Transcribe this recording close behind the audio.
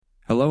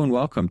Hello and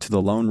welcome to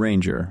The Lone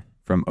Ranger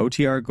from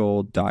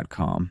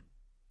OTRGold.com.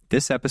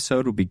 This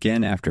episode will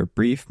begin after a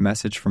brief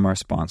message from our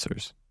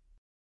sponsors.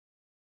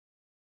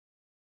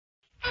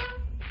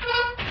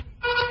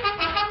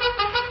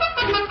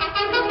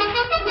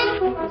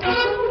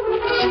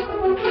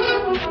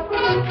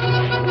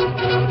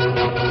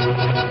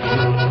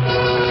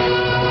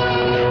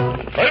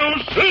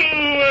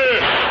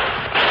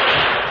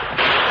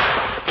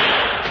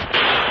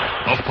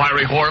 A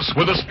fiery horse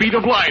with the speed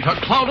of light, a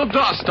cloud of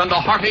dust, and a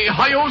hearty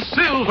Hi-Yo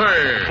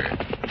Silver,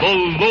 the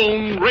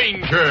Lone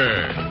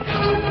Ranger.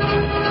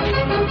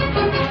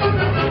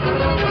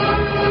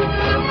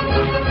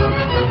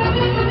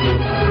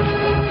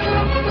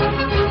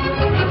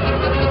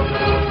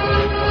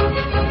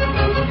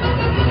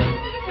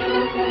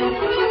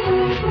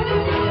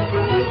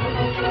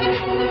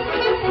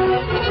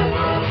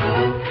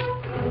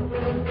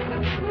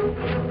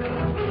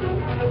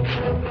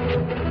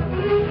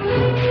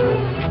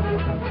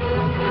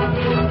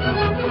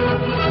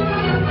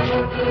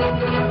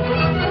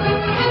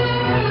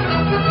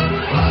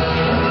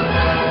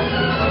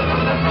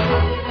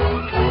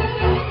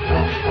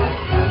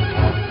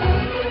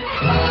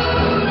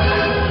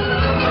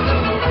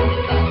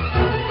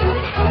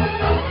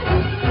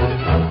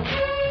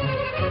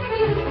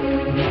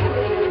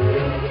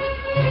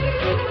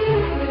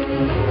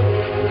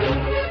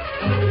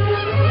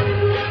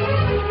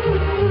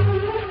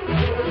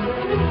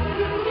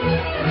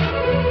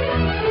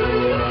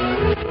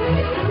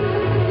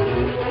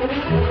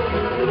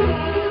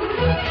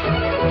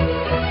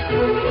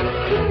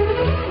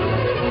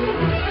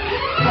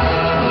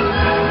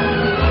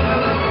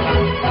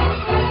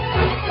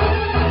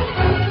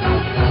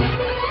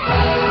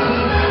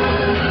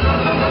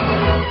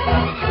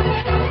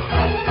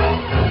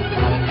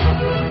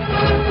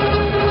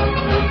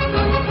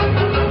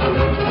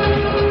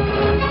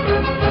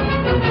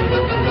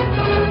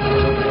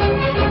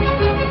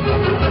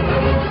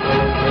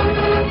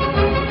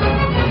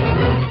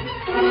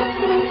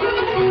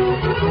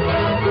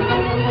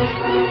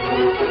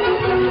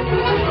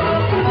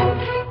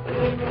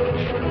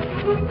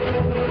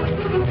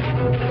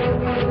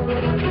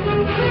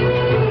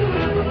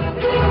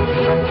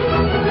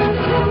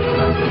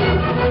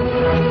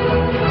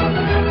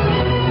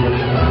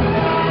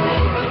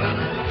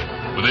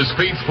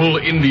 Faithful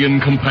Indian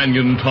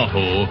companion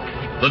Tonto,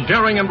 the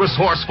daring and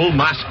resourceful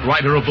masked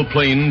rider of the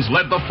plains,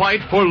 led the fight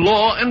for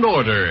law and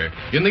order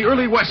in the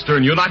early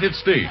western United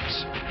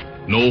States.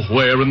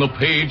 Nowhere in the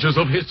pages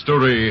of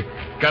history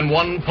can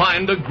one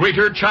find a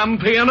greater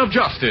champion of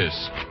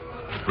justice.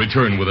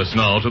 Return with us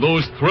now to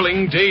those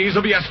thrilling days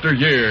of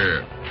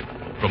yesteryear.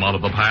 From out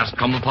of the past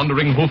come the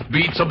thundering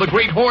hoofbeats of the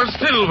great horse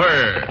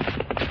Silver.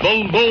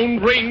 The Lone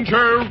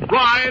Ranger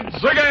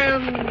rides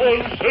again.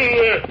 Oh,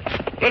 Silver!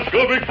 Let's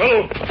go, big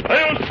fellow!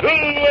 Hail,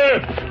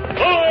 Silver!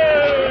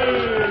 Away!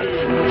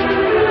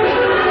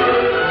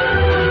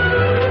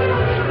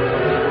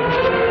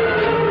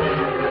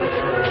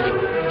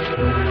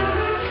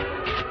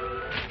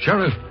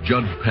 Sheriff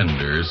Judd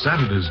Pender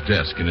sat at his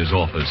desk in his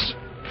office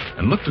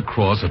and looked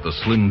across at the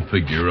slim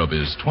figure of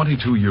his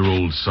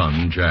 22-year-old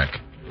son,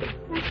 Jack.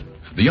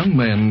 The young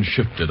man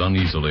shifted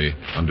uneasily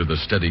under the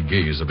steady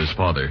gaze of his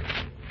father.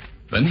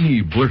 Then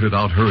he blurted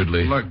out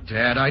hurriedly, "Look,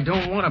 Dad, I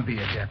don't want to be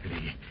a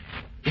deputy.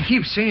 You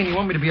keep saying you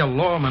want me to be a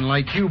lawman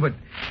like you, but,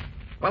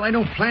 well, I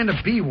don't plan to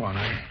be one.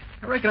 I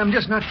reckon I'm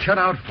just not cut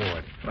out for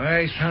it."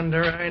 By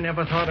thunder, I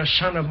never thought a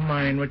son of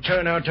mine would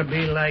turn out to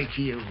be like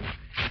you.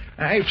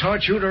 I've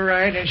taught you to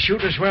ride and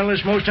shoot as well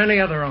as most any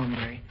other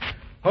hombre,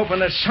 hoping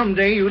that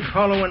someday you'd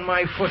follow in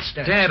my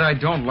footsteps. Dad, I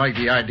don't like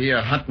the idea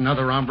of hunting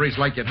other hombres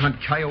like you'd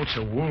hunt coyotes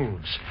or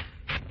wolves.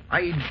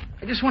 I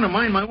just want to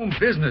mind my own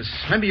business.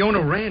 Maybe own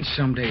a ranch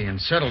someday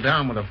and settle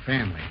down with a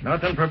family.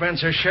 Nothing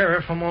prevents a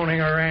sheriff from owning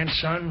a ranch,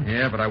 son.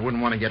 Yeah, but I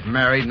wouldn't want to get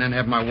married and then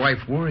have my wife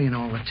worrying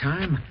all the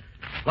time.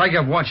 Like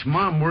I've watched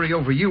Mom worry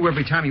over you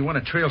every time you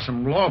want to trail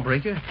some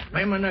lawbreaker.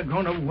 Women are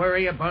going to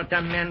worry about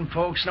the men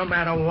folks no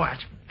matter what.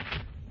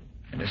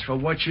 And as for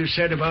what you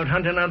said about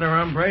hunting other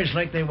hombres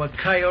like they were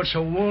coyotes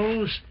or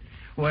wolves,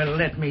 well,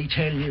 let me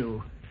tell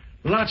you,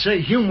 lots of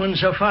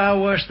humans are far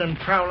worse than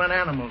prowling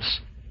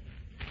animals.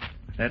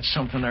 That's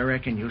something I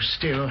reckon you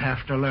still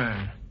have to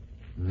learn.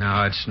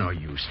 No, it's no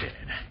use,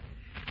 Dad.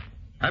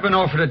 I've been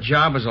offered a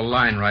job as a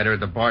line rider at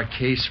the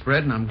Barquet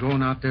spread, and I'm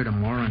going out there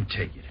tomorrow and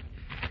take it.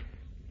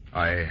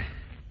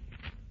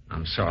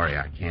 I'm sorry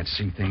I can't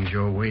see things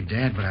your way,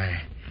 Dad, but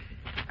I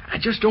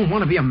just don't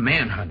want to be a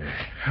manhunter.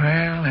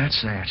 Well,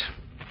 that's that.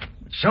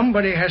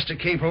 Somebody has to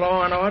keep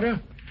law and order,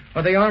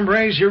 or the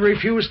hombres you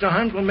refuse to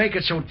hunt will make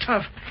it so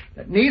tough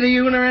that neither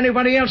you nor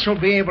anybody else will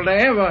be able to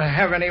ever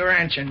have any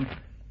ranching.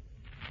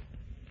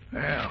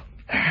 Well,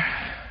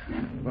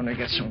 I'm going to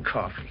get some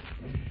coffee.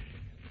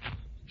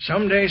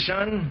 Someday,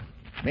 son,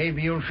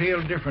 maybe you'll feel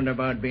different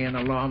about being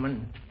a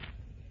lawman.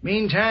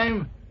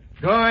 Meantime,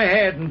 go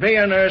ahead and be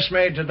a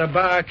nursemaid to the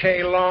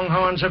Barquet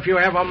Longhorns if you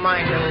have a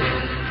mind to.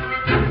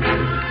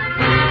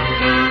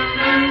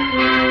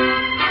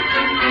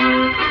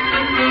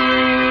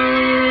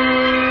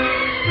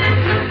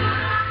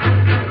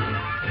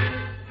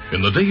 In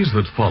the days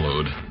that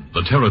followed,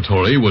 the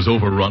territory was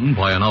overrun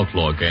by an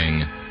outlaw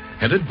gang,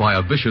 headed by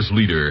a vicious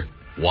leader,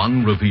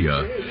 Juan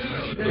Revilla.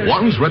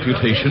 Juan's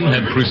reputation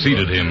had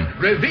preceded him.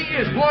 Revilla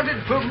is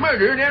wanted for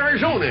murder in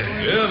Arizona.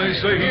 Yeah, they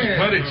say he's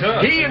mighty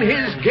tough. He and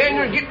his gang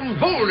are getting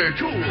bolder,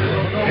 too.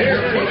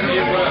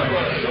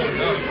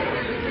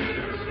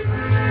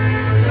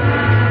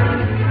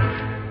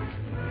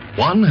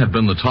 Juan had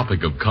been the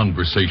topic of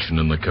conversation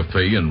in the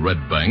cafe in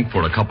Red Bank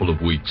for a couple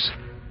of weeks.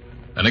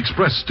 An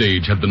express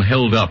stage had been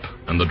held up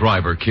and the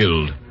driver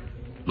killed.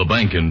 The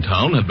bank in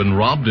town had been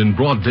robbed in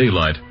broad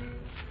daylight,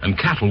 and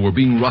cattle were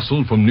being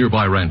rustled from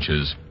nearby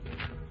ranches.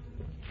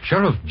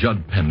 Sheriff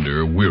Judd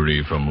Pender,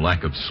 weary from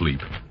lack of sleep,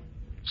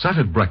 sat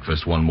at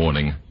breakfast one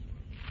morning.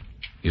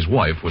 His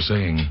wife was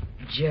saying,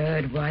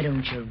 Judd, why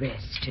don't you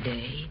rest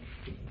today?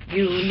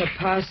 You and the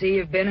posse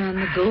have been on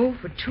the go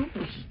for 2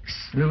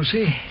 weeks.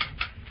 Lucy,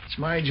 it's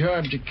my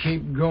job to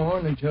keep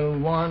going until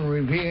Juan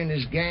Revilla and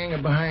his gang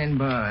are behind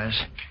bars.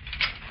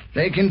 If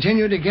they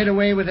continue to get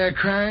away with their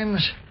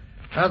crimes,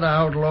 other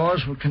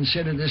outlaws will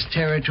consider this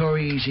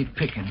territory easy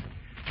picking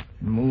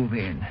and move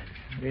in.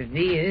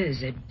 Revilla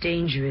is a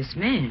dangerous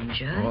man,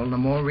 Judd. All the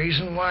more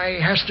reason why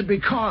he has to be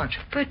caught.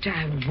 But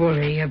I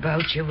worry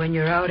about you when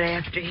you're out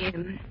after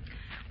him.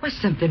 Well,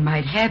 something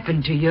might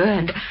happen to you,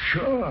 and...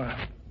 Sure.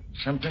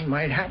 Something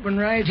might happen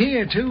right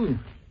here, too.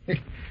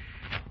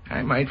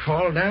 I might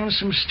fall down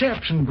some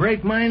steps and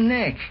break my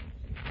neck.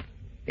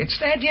 It's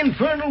that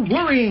infernal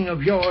worrying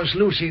of yours,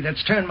 Lucy,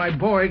 that's turned my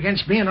boy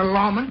against being a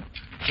lawman.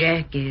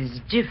 Jack is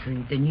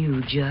different than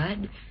you,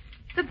 Judd.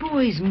 The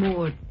boy's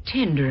more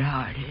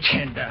tender-hearted.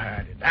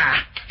 Tender-hearted?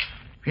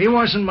 If he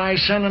wasn't my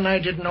son and I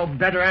didn't know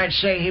better, I'd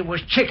say he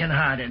was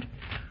chicken-hearted.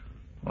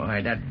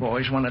 Why, that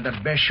boy's one of the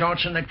best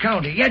shots in the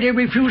county, yet he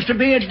refused to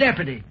be a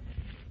deputy.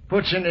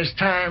 Puts in his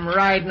time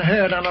riding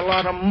herd on a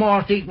lot of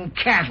moth-eating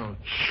cattle.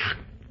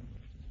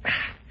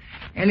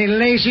 Any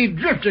lazy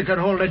drifter could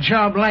hold a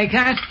job like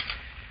that.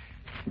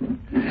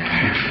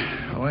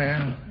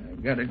 Well,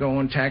 I've got to go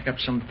and tack up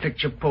some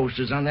picture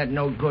posters on that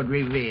no-good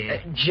Revilla.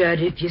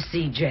 Judd, if you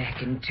see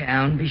Jack in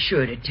town, be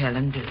sure to tell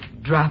him to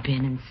drop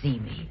in and see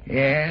me.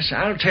 Yes,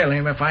 I'll tell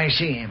him if I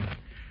see him.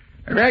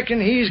 I reckon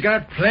he's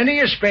got plenty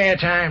of spare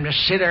time to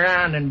sit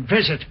around and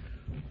visit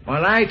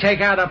while I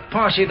take out a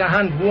posse to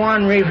hunt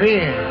Juan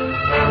Revilla.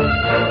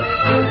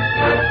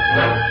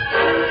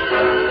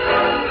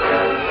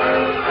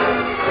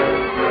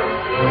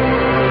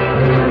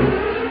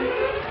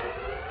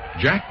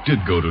 Jack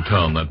did go to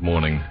town that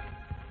morning.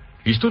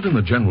 He stood in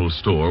the general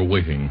store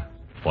waiting,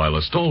 while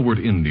a stalwart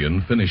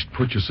Indian finished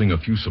purchasing a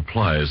few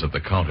supplies at the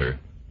counter.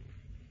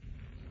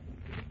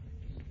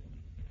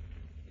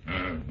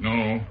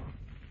 No,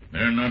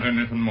 they're not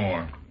anything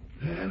more.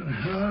 Well,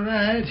 all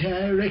right.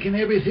 I reckon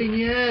everything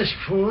you asked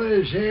for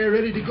is there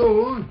ready to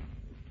go.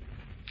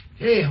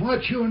 Hey,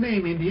 what's your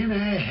name, Indian?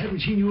 I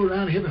haven't seen you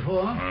around here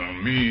before.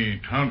 Me,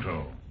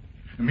 Tonto.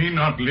 Me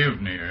not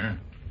live near.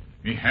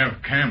 Me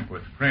have camp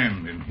with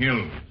friend in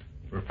hills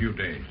for a few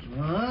days.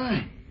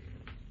 What?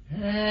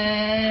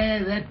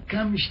 That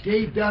comes to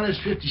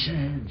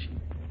 $8.50.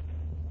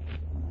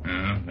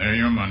 There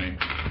your money.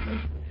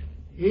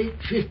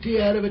 $8.50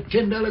 out of a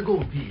 $10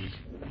 gold piece.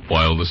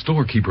 While the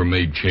storekeeper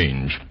made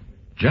change,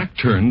 Jack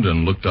turned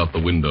and looked out the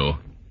window.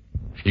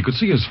 He could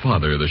see his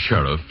father, the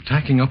sheriff,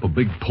 tacking up a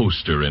big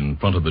poster in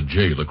front of the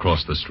jail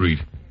across the street.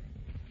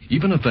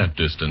 Even at that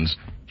distance,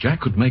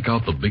 Jack could make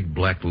out the big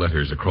black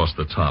letters across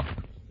the top.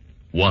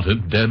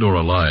 Wanted, dead or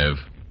alive,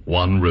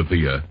 Juan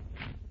Revilla.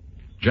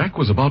 Jack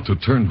was about to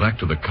turn back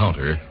to the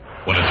counter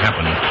when it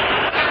happened.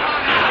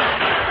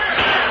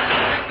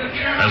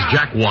 As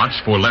Jack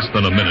watched for less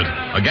than a minute,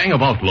 a gang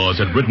of outlaws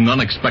had ridden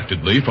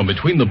unexpectedly from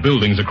between the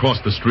buildings across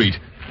the street,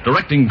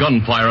 directing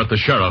gunfire at the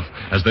sheriff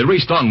as they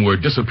raced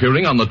onward,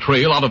 disappearing on the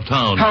trail out of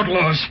town.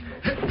 Outlaws!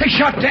 They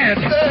shot Dad!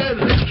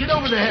 Let's get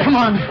over there. Come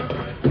on!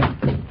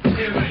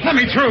 Let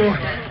me through!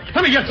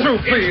 Let me get through,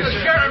 please! It's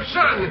the sheriff's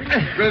son!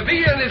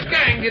 Revilla and his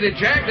gang did it,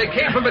 Jack. They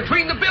came from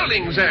between the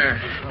buildings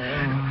there.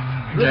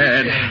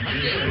 Dad,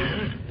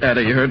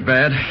 are you hurt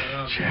bad?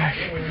 Jack,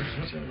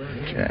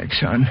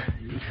 son.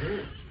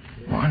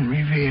 Juan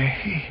Revilla,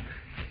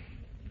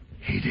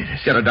 he did it.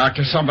 Get a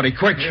doctor, somebody,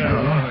 quick.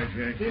 Oh,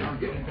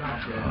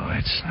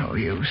 it's no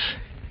use.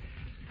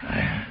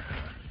 I'm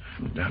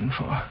done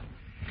for.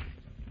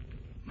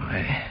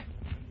 My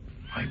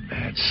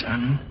bad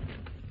son.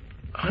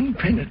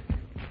 Unpin it.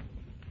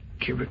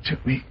 Give it to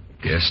me.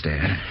 Yes,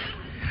 Dad.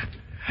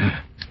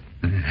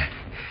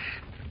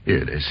 Here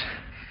it is.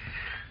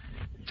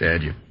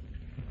 Dad,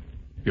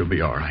 you'll be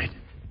all right.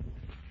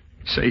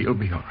 Say you'll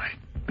be all right.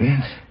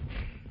 Bend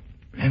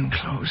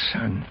close,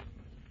 son.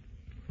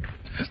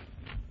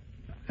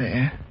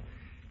 There.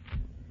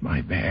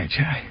 My badge.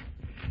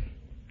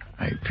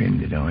 I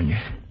pinned it on you.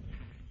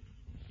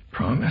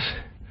 Promise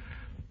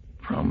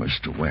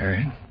to wear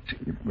it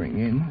till you bring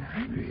in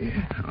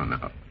Revilla. Oh,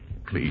 no.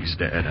 Please,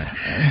 Dad.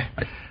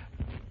 I'm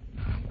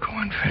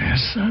going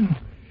fast, son.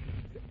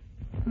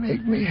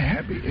 Make me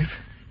happy if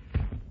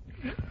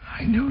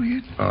I knew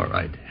you'd... All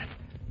right, Dad.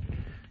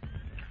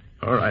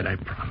 All right, I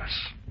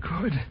promise.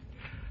 Good.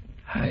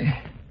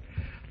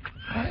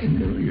 I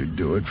knew you'd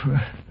do it for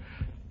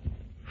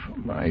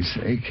my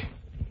sake.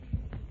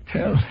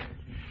 Tell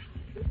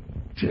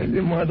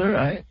your mother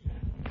I...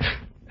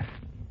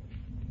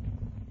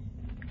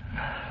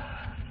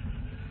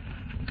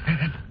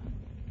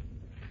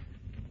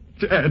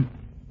 Dad.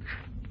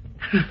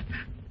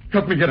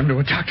 Help me get him to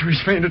a doctor.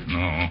 He's fainted.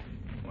 No.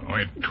 Oh,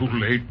 it's too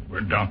late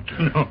for doctor.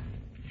 No.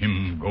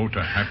 Him go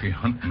to happy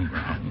hunting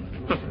ground.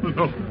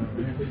 No.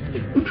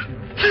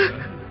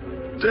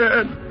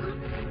 Dad.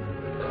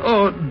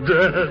 Oh,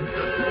 Dad.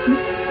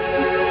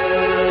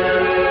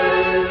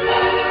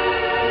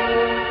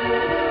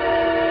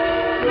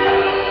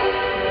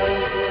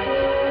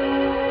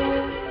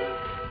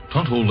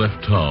 Tonto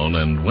left town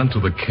and went to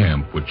the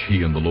camp which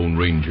he and the Lone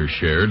Ranger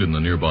shared in the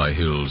nearby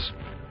hills.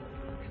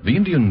 The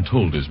Indian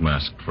told his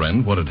masked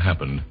friend what had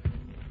happened.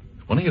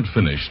 When he had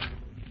finished,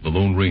 the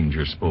Lone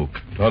Ranger spoke.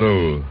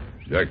 Tonto,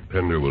 Jack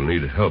Pender will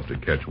need help to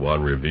catch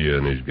Juan Revilla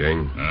and his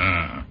gang.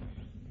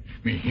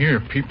 Me hear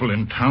people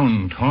in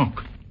town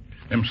talk.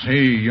 Them say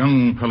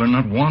young fella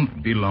not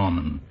want be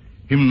lawman.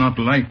 Him not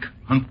like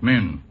hunt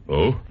men.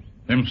 Oh?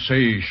 Them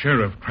say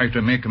sheriff try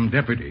to make him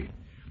deputy.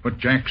 But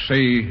Jack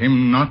say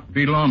him not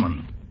be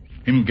lawman.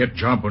 Him get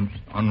job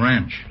on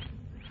ranch.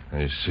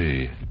 I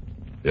see.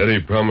 Yet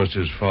he promised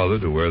his father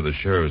to wear the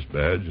sheriff's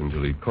badge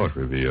until he caught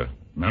Revilla.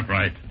 Not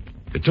right.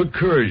 It took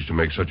courage to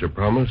make such a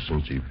promise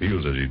since he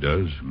feels as he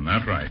does.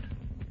 Not right.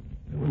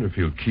 I wonder if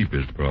he'll keep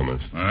his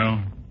promise.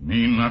 Well,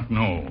 me not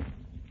know.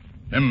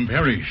 Them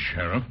bury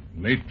sheriff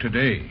late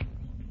today.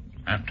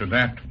 After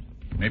that,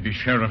 maybe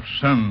sheriff's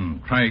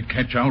son try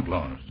catch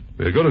outlaws.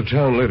 We'll go to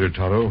town later,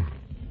 Tonto.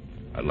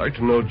 I'd like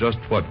to know just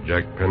what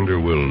Jack Pender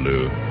will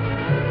do.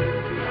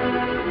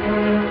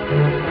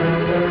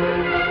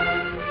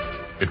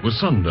 It was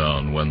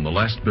sundown when the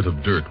last bit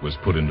of dirt was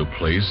put into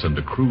place and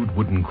a crude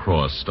wooden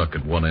cross stuck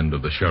at one end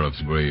of the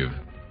sheriff's grave.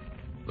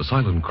 The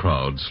silent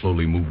crowd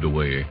slowly moved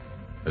away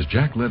as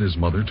Jack led his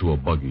mother to a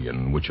buggy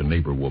in which a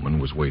neighbor woman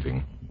was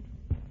waiting.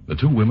 The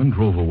two women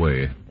drove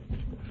away.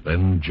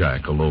 Then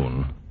Jack,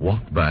 alone,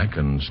 walked back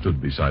and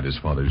stood beside his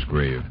father's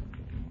grave.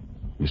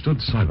 He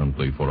stood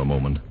silently for a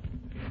moment.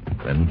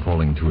 Then,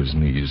 falling to his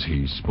knees,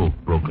 he spoke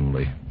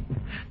brokenly.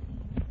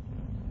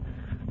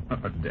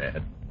 Oh,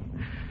 Dad.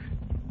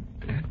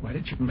 Dad, why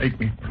did you make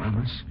me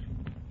promise?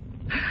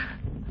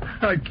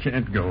 I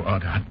can't go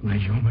out hunting a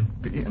human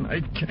being.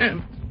 I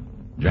can't.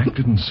 Jack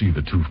didn't see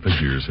the two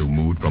figures who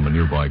moved from a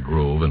nearby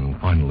grove and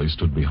finally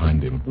stood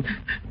behind him.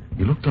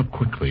 He looked up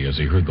quickly as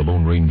he heard the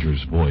Lone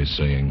Ranger's voice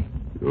saying,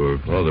 Your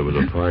father was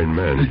a fine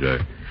man,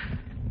 Jack.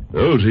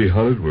 Those he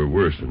hunted were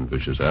worse than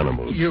vicious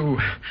animals. You're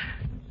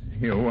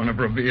one of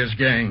Revilla's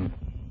gang.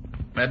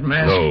 That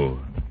mask... No,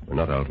 we're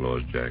not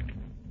outlaws, Jack.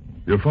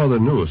 Your father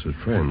knew us as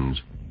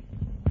friends.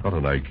 Todd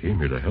and I came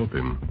here to help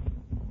him.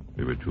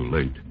 We were too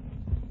late.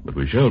 But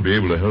we shall be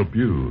able to help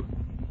you,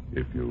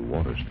 if you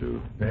want us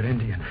to. That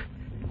Indian.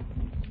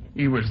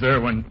 He was there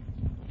when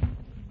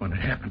it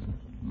happened.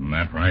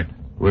 That right?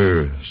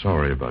 We're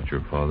sorry about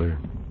your father.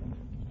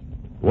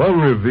 Juan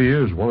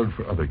Revilla is wanted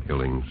for other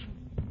killings.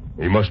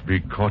 He must be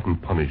caught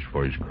and punished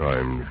for his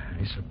crimes.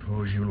 I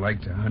suppose you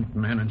like to hunt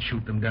men and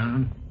shoot them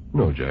down?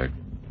 No, Jack.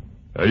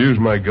 I use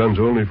my guns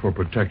only for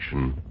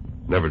protection,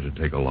 never to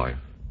take a life.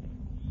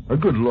 A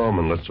good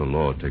lawman lets the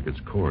law take its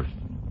course,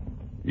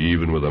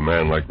 even with a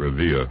man like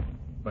Revilla.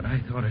 But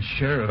I thought a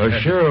sheriff... A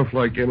sheriff,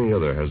 like any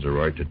other, has the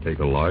right to take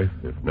a life,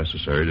 if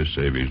necessary, to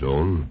save his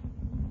own.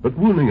 But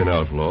wounding an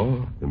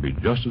outlaw can be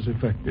just as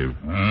effective.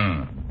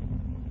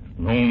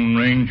 Lone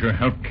Ranger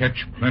helped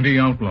catch plenty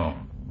outlaw.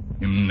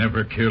 Him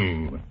never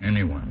kill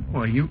anyone.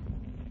 Why, you're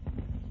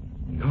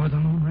the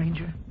Lone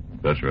Ranger?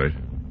 That's right.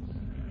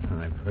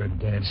 I've heard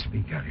Dad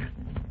speak of you.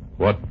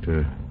 What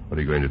are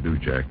you going to do,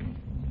 Jack?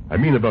 I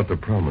mean about the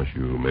promise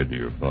you made to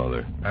your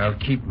father. I'll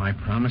keep my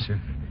promise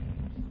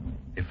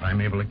if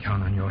I'm able to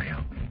count on your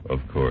help. Of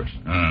course.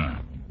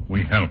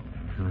 We help.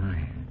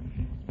 I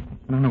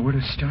don't know where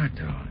to start,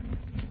 though.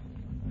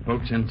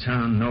 Folks in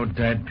town know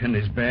Dad pinned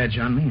his badge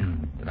on me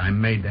and that I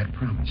made that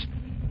promise.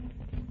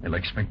 They'll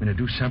expect me to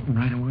do something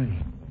right away.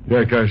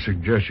 Jack, I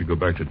suggest you go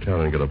back to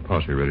town and get a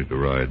posse ready to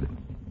ride.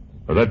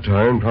 By that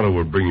time, Tonto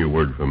will bring you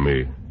word from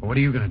me. What are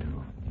you going to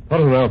do?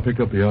 Tonto and I'll pick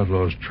up the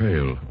outlaw's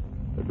trail.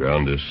 The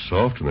ground is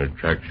soft and their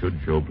track should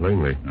show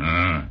plainly.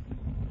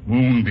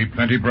 Moon be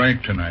plenty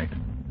bright tonight.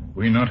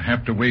 We not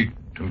have to wait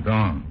till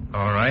dawn.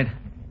 All right.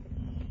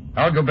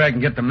 I'll go back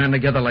and get the men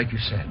together like you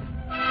said.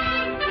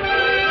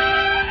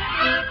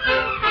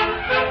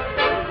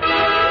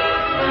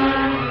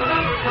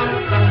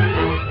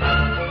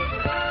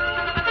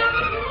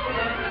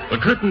 The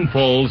curtain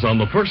falls on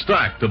the first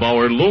act of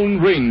our Lone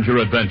Ranger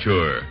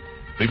adventure.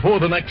 Before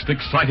the next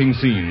exciting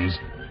scenes,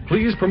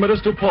 please permit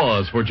us to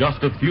pause for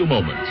just a few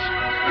moments.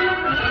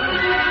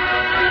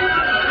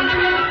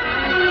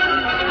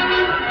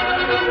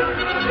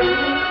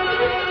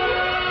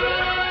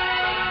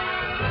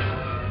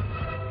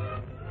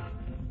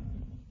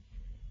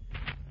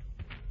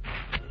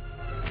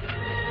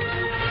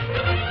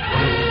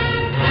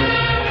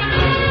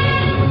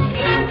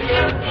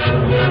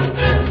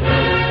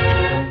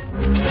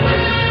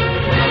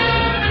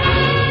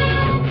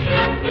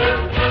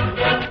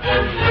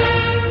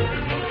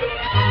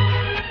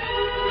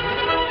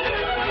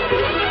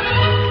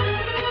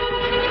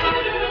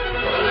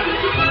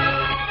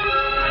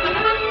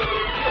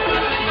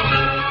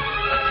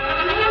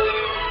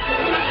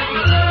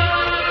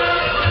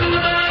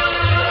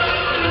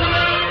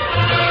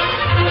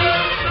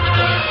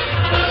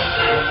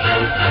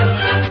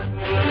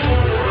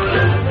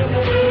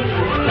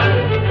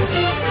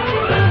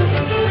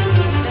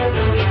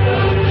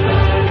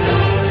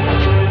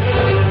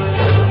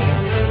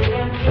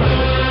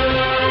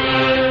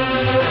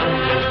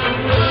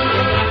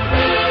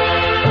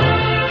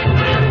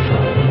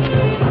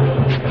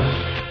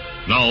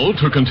 Now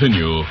to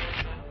continue.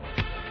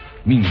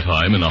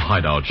 Meantime, in a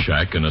hideout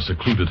shack in a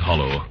secluded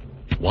hollow,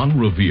 Juan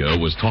Revilla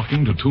was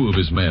talking to two of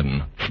his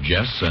men,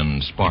 Jess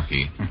and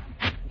Sparky.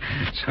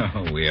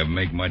 So we haven't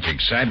make much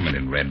excitement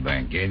in Red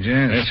Bank, eh,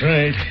 Jess? That's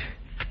right.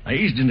 I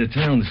eased into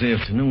town this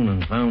afternoon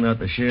and found out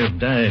the sheriff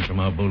died from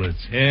our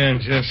bullets. Yeah,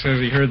 and Jess says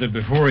he heard that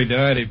before he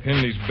died, he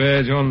pinned his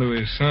badge onto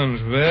his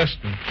son's vest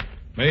and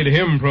made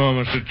him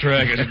promise to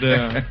track us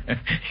down.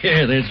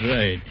 Yeah, that's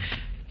right.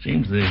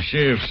 Seems the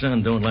sheriff's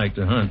son don't like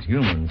to hunt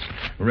humans,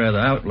 or rather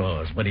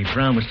outlaws, but he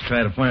promised to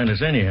try to find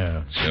us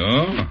anyhow.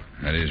 So?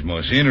 That is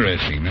most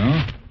interesting,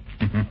 no?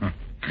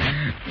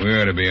 We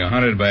ought to be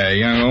hunted by a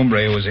young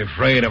hombre who was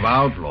afraid of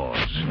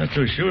outlaws. I'm not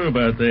so sure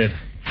about that.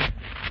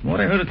 From what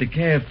I heard at the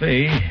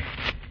cafe,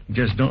 he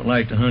just don't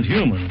like to hunt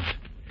humans.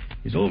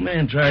 His old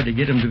man tried to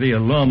get him to be a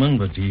lawman,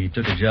 but he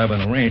took a job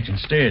on a ranch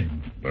instead.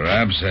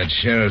 Perhaps that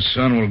sheriff's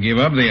son will give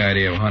up the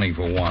idea of hunting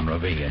for Juan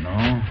Revilla,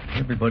 no?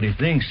 Everybody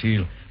thinks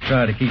he'll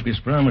try to keep his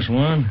promise,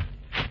 Juan.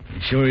 He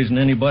sure isn't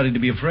anybody to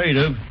be afraid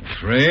of.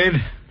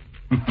 Afraid?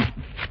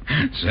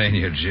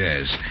 Senor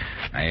Jess,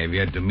 I have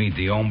yet to meet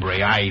the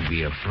hombre I'd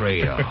be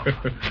afraid of.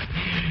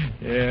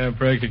 Yeah,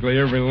 practically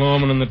every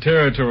lawman in the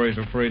territory is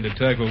afraid to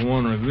tackle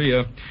Juan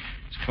Revilla.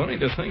 It's funny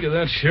to think of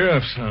that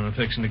sheriff's son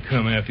fixing to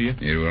come after you.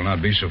 It will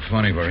not be so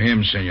funny for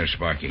him, Senor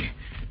Sparky.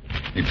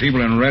 The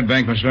people in Red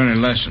Bank must learn a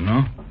lesson,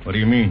 no? What do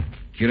you mean?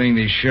 Killing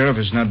the sheriff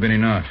has not been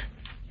enough.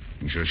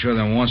 We shall show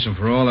them once and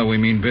for all that we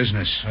mean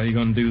business. How are you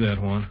going to do that,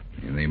 Juan?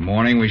 In the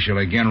morning, we shall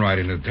again ride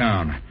into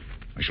town.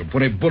 I shall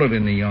put a bullet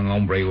in the young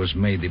hombre who has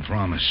made the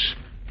promise.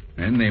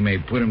 Then they may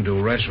put him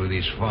to rest with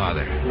his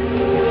father.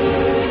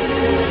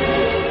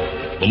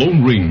 The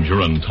Lone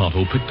Ranger and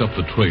Tonto picked up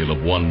the trail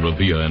of Juan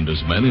Revilla and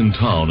his men in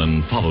town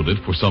and followed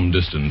it for some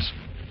distance.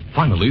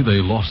 Finally,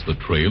 they lost the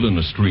trail in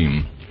a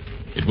stream.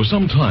 It was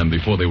some time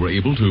before they were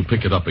able to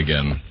pick it up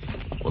again.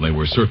 When they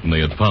were certain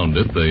they had found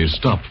it, they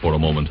stopped for a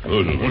moment.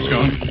 What's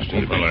going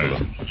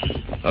on?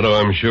 Tonto,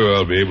 I'm sure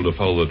I'll be able to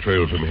follow the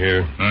trail from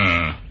here.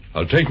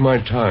 I'll take my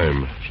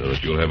time so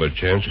that you'll have a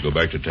chance to go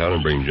back to town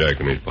and bring Jack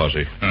and his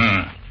posse.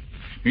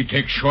 We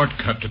take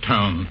shortcut to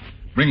town.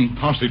 Bring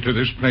posse to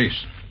this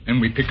place. Then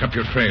we pick up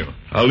your trail.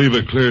 I'll leave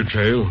a clear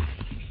trail.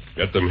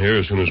 Get them here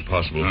as soon as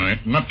possible. All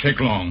right. Not take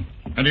long.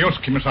 Adios,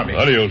 Kimasabi.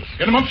 Adios.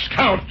 Get him up,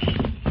 Scout.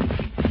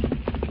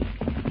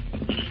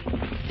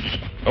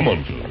 Come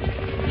on, Silver.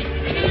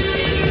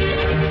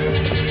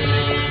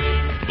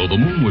 Though the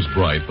moon was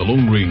bright, the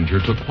Lone Ranger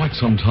took quite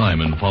some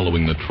time in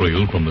following the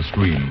trail from the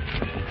stream.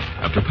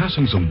 After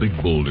passing some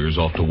big boulders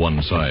off to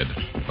one side,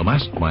 the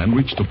masked man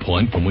reached a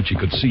point from which he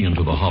could see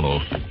into the hollow.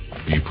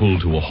 He pulled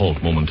to a halt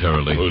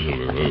momentarily.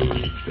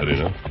 Steady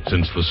now.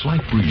 Since the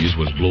slight breeze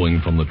was blowing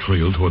from the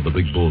trail toward the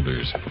big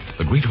boulders,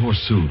 the great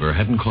horse Silver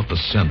hadn't caught the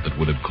scent that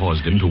would have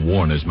caused him to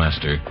warn his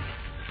master.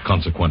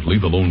 Consequently,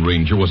 the Lone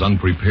Ranger was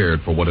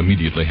unprepared for what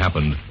immediately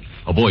happened.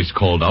 A voice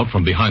called out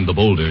from behind the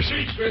boulders.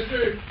 Thanks,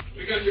 mister.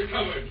 We got you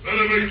covered. Let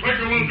him be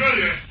quicker, we'll tell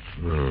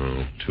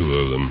you. Two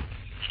of them.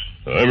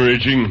 I'm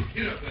reaching.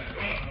 Get up there.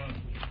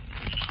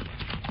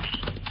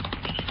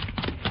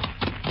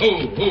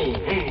 Oh.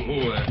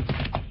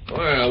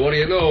 Well, what do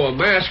you know? A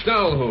masked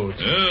owl host.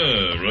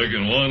 Yeah,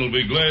 reckon Juan will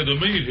be glad to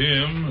meet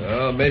him.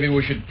 Well, maybe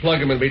we should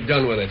plug him and be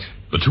done with it.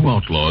 The two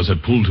outlaws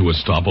had pulled to a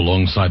stop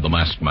alongside the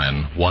masked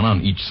man, one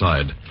on each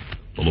side.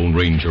 The Lone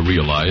Ranger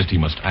realized he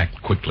must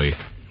act quickly.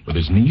 With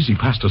his knees, he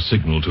passed a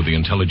signal to the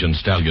intelligent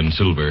stallion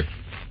Silver.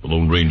 The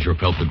Lone Ranger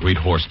felt the great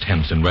horse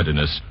tense in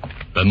readiness.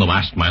 Then the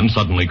masked man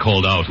suddenly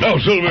called out. Now,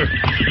 Silver!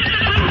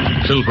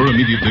 Silver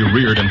immediately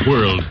reared and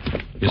whirled.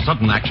 His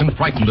sudden action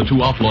frightened the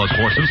two outlaws'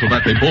 horses so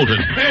that they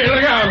bolted. Hey,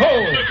 look out!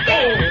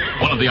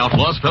 Ho! One of the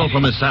outlaws fell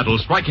from his saddle,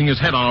 striking his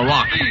head on a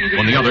rock.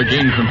 When the other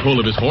gained control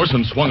of his horse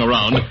and swung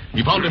around,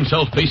 he found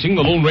himself facing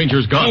the Lone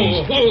Ranger's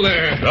guns. Whoa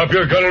there! Drop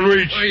your gun and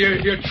reach. Oh,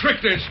 you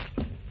tricked us.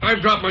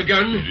 I've dropped my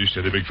gun. Easy,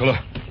 steady, big fella.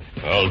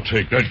 I'll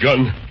take that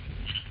gun.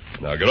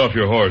 Now get off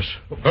your horse.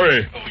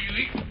 Hurry.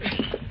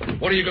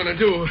 What are you going to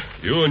do?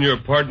 You and your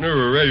partner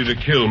are ready to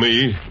kill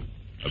me.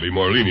 I'll be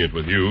more lenient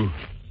with you.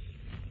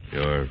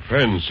 Your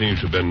friend seems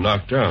to have been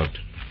knocked out.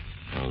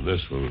 Now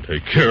this will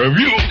take care of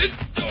you.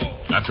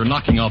 After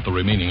knocking out the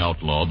remaining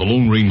outlaw, the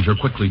Lone Ranger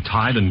quickly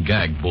tied and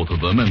gagged both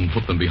of them and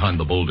put them behind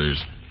the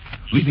boulders.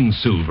 Leaving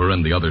Silver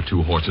and the other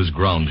two horses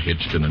ground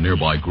hitched in a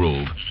nearby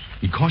grove,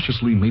 he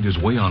cautiously made his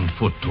way on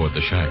foot toward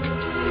the shack.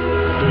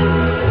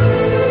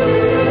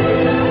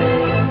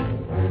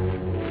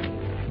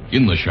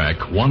 In the shack,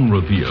 Juan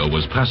Revilla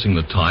was passing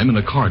the time in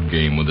a card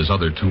game with his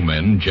other two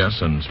men,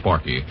 Jess and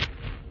Sparky.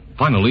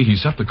 Finally, he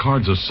set the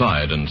cards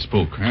aside and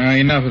spoke.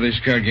 Enough of this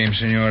card game,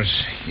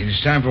 senors. It is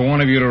time for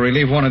one of you to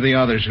relieve one of the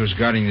others who's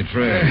guarding the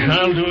trail.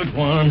 I'll do it,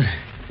 Juan.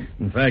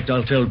 In fact,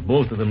 I'll tell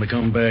both of them to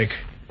come back.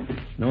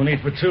 No need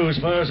for two as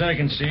far as I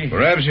can see.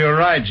 Perhaps you're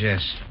right,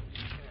 Jess.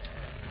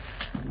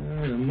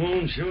 The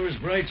moon sure is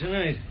bright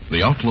tonight.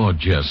 The outlaw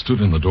Jess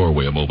stood in the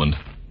doorway a moment.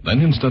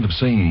 Then, instead of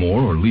saying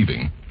more or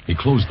leaving, he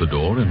closed the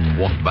door and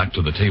walked back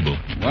to the table.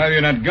 Why have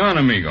you not gone,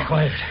 amigo?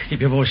 Quiet.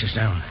 Keep your voices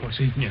down.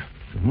 What's eating you?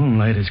 The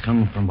moonlight is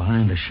coming from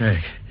behind the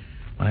shack.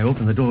 When I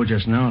opened the door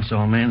just now, I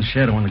saw a man's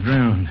shadow on the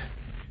ground.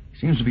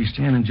 Seems to be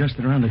standing just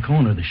around the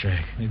corner of the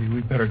shack. Maybe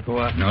we'd better go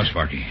out. No,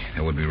 Sparky.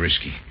 That would be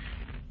risky.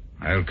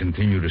 I'll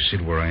continue to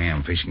sit where I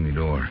am, facing the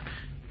door.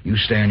 You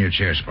stay on your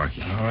chair,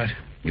 Sparky. All right.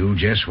 You,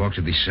 Jess, walk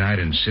to the side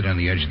and sit on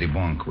the edge of the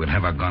bunk. We'll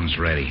have our guns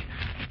ready.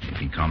 If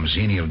he comes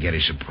in, he'll get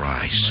a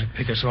surprise. He might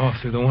pick us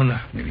off through the window.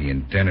 If he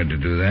intended to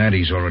do that,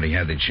 he's already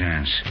had the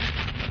chance.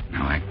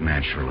 Now act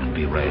natural and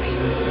be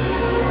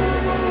ready.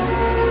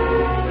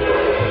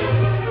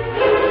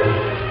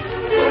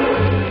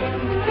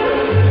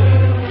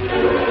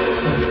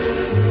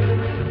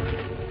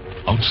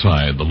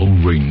 Outside, the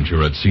Lone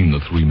Ranger had seen the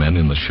three men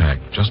in the shack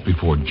just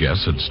before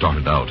Jess had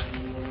started out.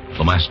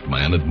 The masked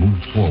man had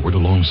moved forward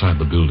alongside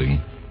the building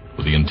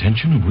with the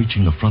intention of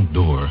reaching the front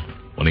door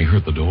when he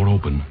heard the door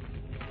open.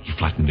 He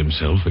flattened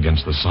himself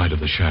against the side of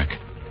the shack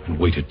and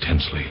waited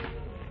tensely.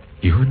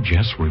 He heard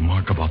Jess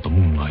remark about the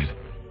moonlight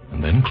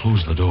and then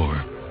close the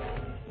door.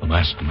 The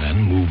masked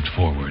man moved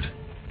forward.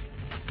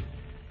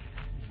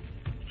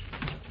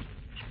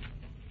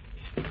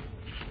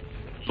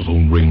 The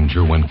Lone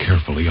Ranger went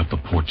carefully up the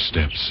porch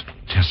steps,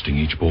 testing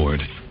each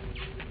board.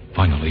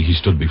 Finally, he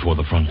stood before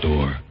the front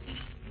door.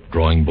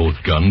 Drawing both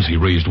guns, he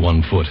raised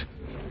one foot,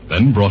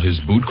 then brought his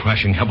boot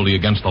crashing heavily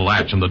against the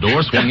latch, and the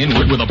door swung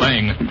inward with a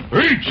bang.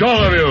 Reach,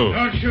 all of you!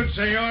 Don't shoot,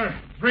 senor.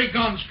 3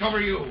 guns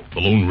cover you. The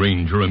Lone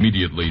Ranger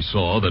immediately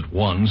saw that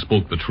Juan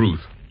spoke the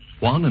truth.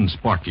 Juan and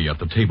Sparky at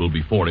the table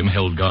before him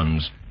held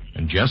guns,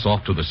 and Jess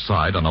off to the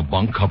side on a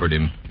bunk covered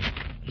him.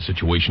 The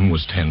situation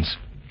was tense.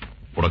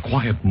 For a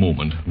quiet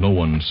moment, no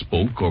one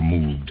spoke or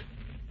moved.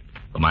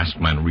 The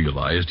masked man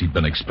realized he'd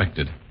been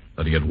expected,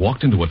 that he had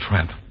walked into a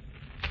trap.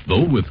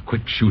 Though with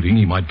quick shooting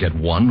he might get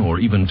 1 or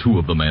even 2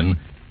 of the men,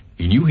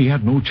 he knew he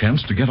had no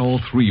chance to get all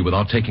 3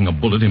 without taking a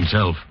bullet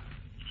himself.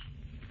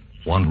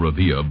 Juan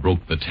Revilla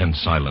broke the tense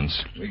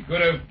silence. We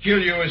could have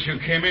killed you as you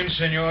came in,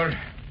 senor.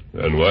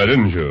 Then why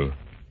didn't you?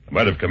 I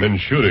might have come in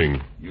shooting.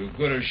 You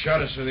could have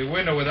shot us through the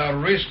window without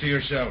risk to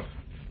yourself.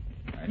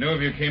 I knew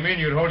if you came in,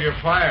 you'd hold your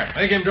fire.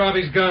 Make him drop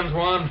his guns,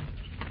 Juan.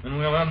 Then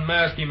we'll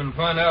unmask him and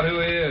find out who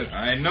he is.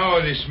 I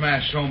know this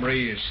masked hombre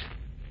is.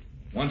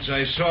 Once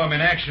I saw him in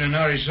action in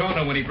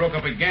Arizona when he broke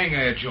up a gang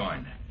I had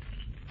joined.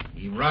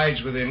 He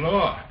rides with the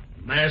law.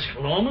 Masked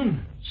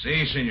lawman?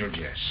 Si, Senor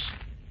Jess.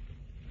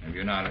 Have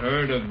you not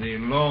heard of the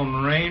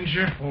Lone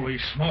Ranger? Holy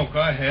smoke,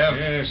 I have.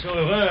 Yeah, so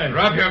have I.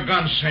 Drop your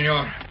guns,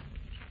 senor.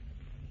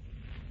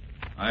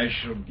 I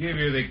shall give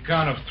you the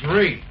count of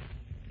 3.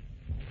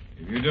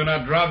 If you do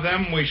not drop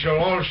them, we shall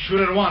all shoot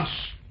at once.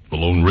 The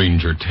Lone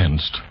Ranger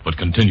tensed, but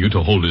continued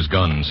to hold his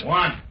guns.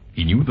 1.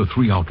 He knew the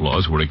 3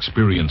 outlaws were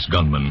experienced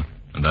gunmen,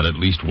 and that at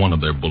least one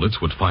of their bullets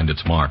would find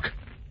its mark.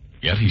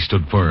 Yet he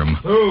stood firm.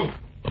 2.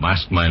 The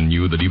masked man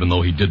knew that even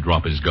though he did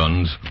drop his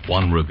guns,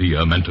 Juan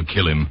Revilla meant to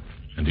kill him,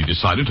 and he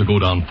decided to go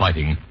down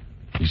fighting.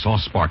 He saw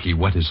Sparky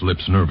wet his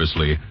lips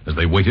nervously as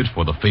they waited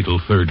for the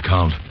fatal 3rd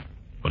count.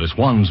 But as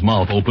Juan's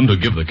mouth opened to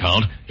give the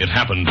count, it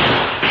happened.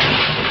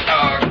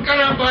 Get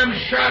up, I'm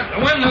shot. The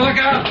window, look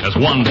out. As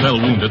Juan fell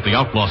wounded, the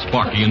outlaw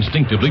Sparky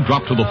instinctively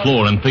dropped to the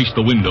floor and faced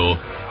the window.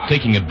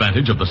 Taking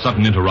advantage of the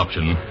sudden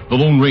interruption, the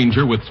Lone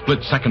Ranger, with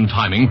split-second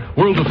timing,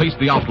 whirled to face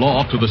the outlaw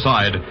off to the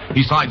side.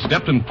 He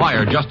sidestepped and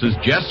fired just as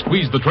Jess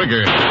squeezed the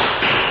trigger.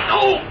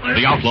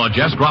 The outlaw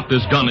Jess dropped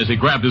his gun as he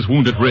grabbed his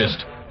wounded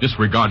wrist.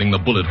 Disregarding the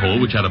bullet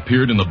hole which had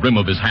appeared in the brim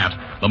of his hat,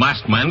 the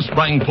masked man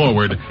sprang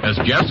forward as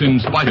Jess, in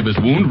spite of his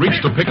wound,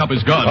 reached to pick up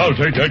his gun. I'll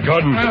take that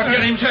gun.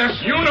 Get him,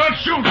 Jess. You not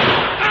shoot.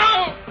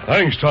 Ow!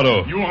 Thanks,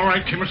 Tonto. You all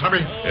right, Kimasabi?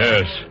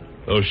 Yes.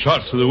 Those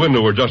shots through the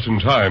window were just in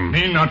time.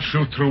 Me not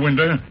shoot through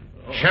window.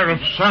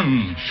 Sheriff's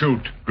son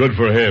shoot. Good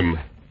for him.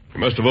 He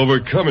must have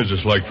overcome his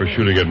dislike for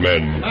shooting at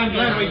men. I'm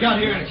glad we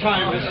got here in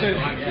time, mister.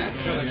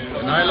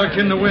 When I looked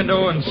in the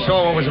window and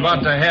saw what was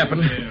about to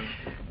happen,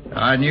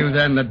 I knew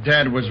then that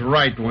Dad was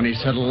right when he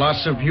said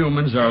lots of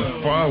humans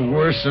are far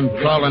worse than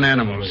prowling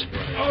animals.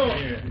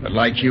 But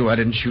like you, I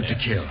didn't shoot to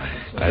kill.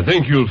 I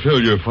think you'll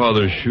fill your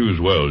father's shoes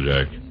well,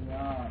 Jack.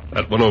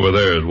 That one over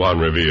there is Juan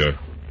Revilla.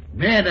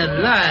 Man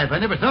alive, I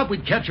never thought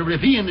we'd catch a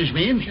Revilla in this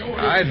man.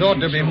 I thought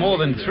there'd be more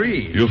than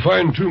 3. You'll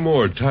find 2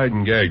 more tied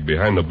and gagged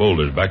behind the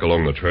boulders back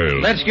along the trail.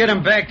 Let's get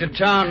them back to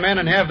town, men,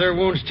 and have their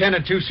wounds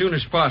tended to soon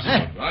as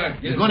possible.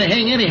 You're going to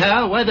hang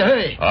anyhow. Why the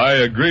hurry? I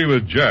agree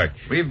with Jack.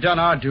 We've done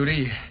our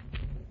duty.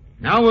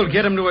 Now we'll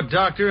get him to a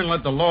doctor and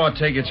let the law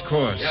take its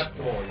course.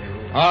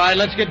 All right,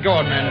 let's get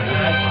going, men.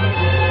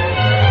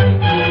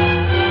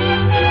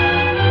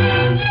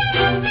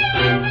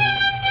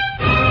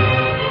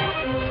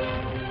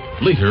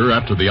 Later,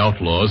 after the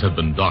outlaws had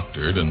been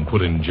doctored and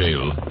put in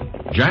jail,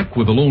 Jack,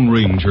 with the Lone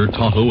Ranger,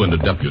 Tonto, and a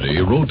deputy,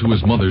 rode to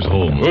his mother's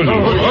home.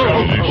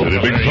 Easy,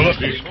 big fella.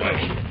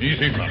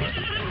 Easy, fella.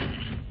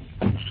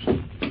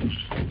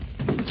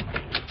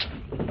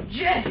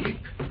 Jack!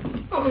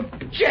 Oh,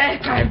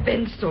 Jack, I've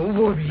been so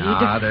worried.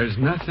 Ah, there's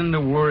nothing to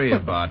worry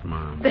about,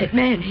 Mom. That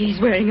man, he's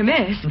wearing a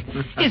mask.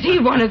 Is he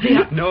one of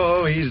the...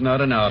 No, he's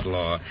not an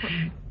outlaw.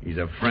 He's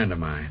a friend of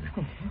mine.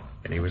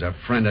 And he was a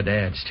friend of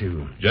Dad's,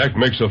 too. Jack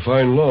makes a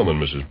fine lawman,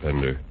 Mrs.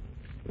 Pender.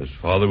 His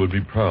father would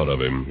be proud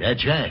of him.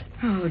 That's right.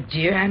 Oh,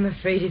 dear, I'm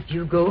afraid if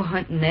you go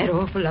hunting that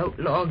awful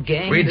outlaw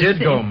gang... We did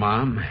go,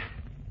 Mom.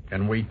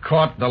 And we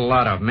caught the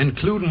lot of them,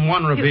 including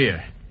one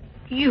Revere.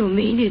 You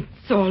mean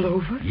it's all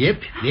over?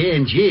 Yep, they're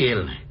in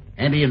jail.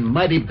 And in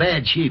mighty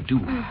bad shape, too.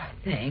 Oh,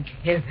 thank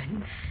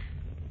heaven.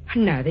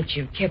 Now that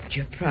you've kept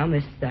your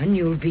promise, son,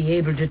 you'll be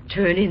able to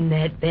turn in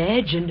that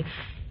badge and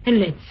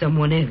let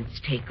someone else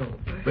take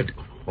over. But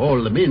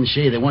all the men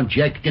say they want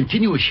Jack to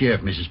continue as sheriff,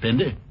 Mrs.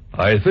 Pender.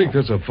 I think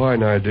that's a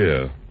fine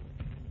idea.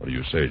 What do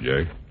you say,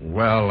 Jack?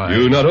 Well,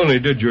 You not only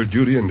did your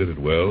duty and did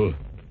it well,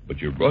 but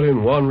you brought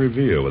in Juan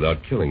Revere without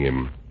killing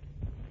him.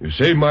 You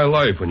saved my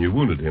life when you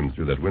wounded him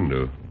through that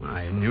window.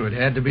 I knew it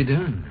had to be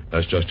done.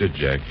 That's just it,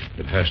 Jack.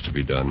 It has to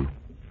be done.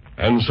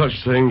 And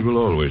such things will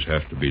always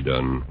have to be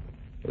done.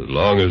 As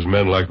long as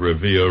men like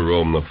Revere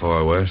roam the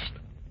far west.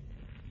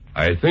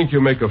 I think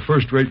you make a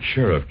first-rate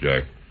sheriff,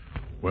 Jack.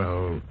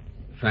 Well,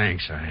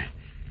 thanks.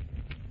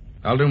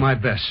 I'll do my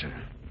best, sir.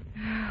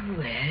 Well,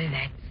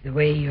 that's the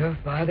way your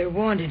father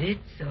wanted it,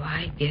 so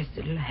I guess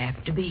it'll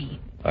have to be.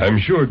 I'm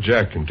sure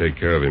Jack can take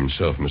care of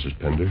himself, Mrs.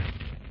 Pender.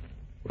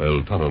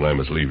 Well, Tonto and I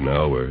must leave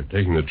now. We're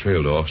taking the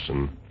trail to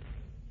Austin.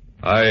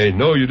 I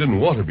know you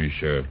didn't want to be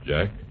sheriff,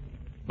 Jack,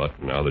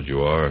 but now that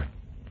you are,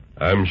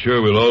 I'm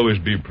sure we'll always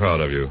be proud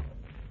of you.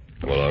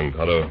 Come along,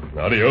 Tonto.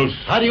 Adios.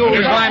 Adios.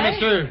 Goodbye,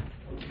 mister.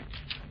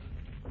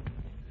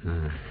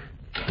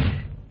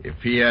 If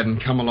he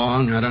hadn't come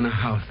along, I don't know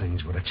how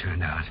things would have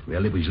turned out.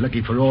 Well, it was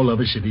lucky for all of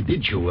us that he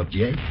did show up,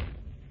 Jack.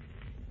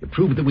 It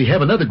proved that we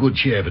have another good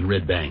sheriff in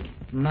Red Bank.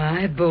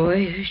 My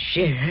boy, a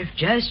sheriff,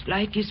 just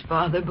like his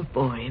father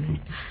before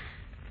him.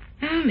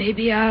 Well,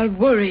 maybe I'll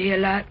worry a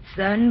lot,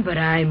 son, but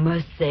I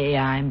must say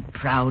I'm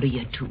proud of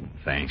you, too.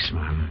 Thanks,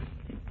 Mom.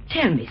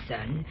 Tell me,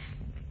 son,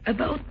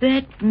 about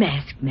that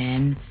masked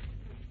man.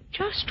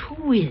 Just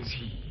who is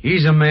he?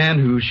 He's a man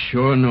who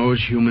sure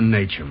knows human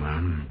nature,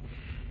 Mom.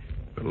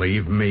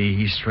 Believe me,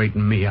 he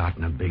straightened me out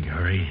in a big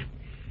hurry.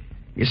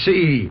 You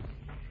see,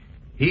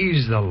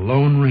 he's the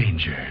Lone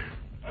Ranger.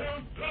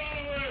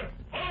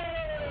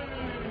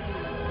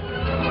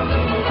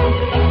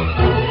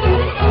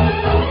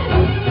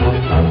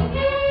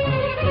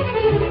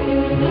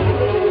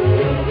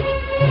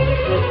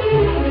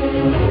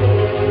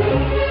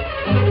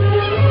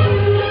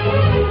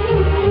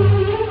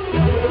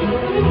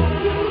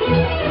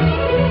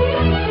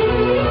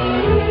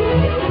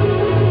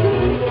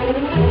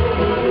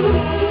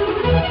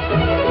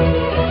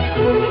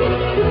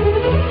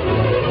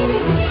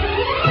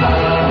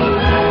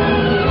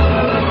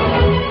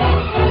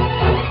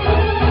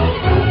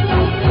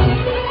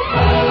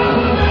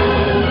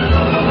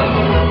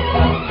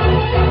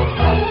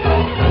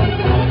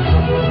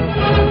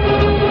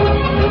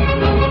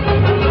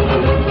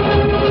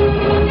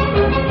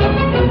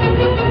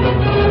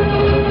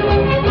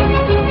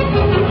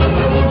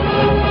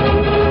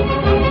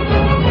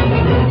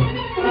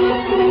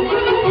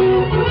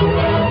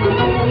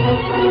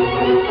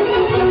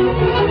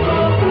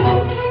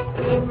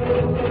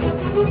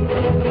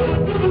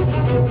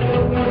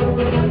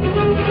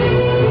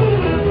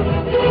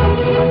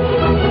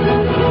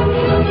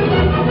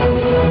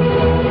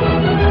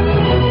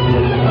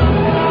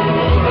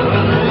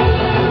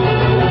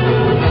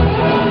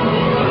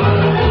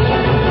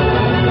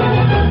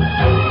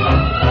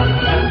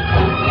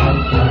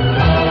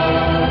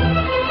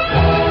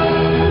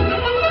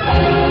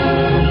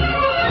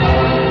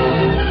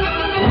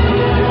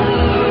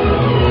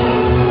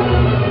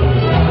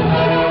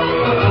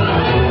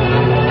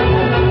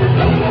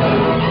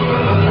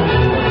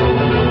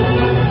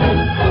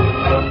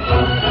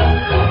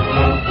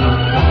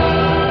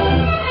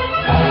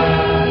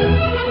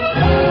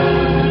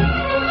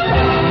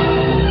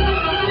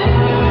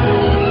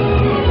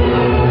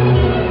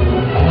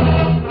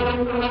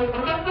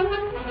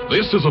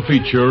 This is a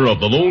feature of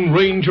the Lone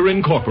Ranger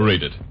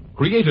Incorporated,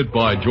 created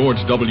by George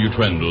W.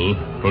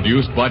 Trendle,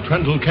 produced by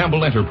Trendle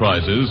Campbell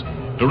Enterprises,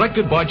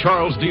 directed by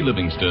Charles D.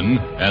 Livingston,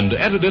 and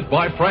edited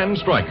by Fran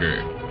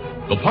Stryker.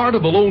 The part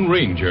of the Lone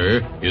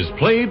Ranger is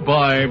played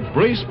by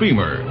Brace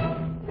Beamer.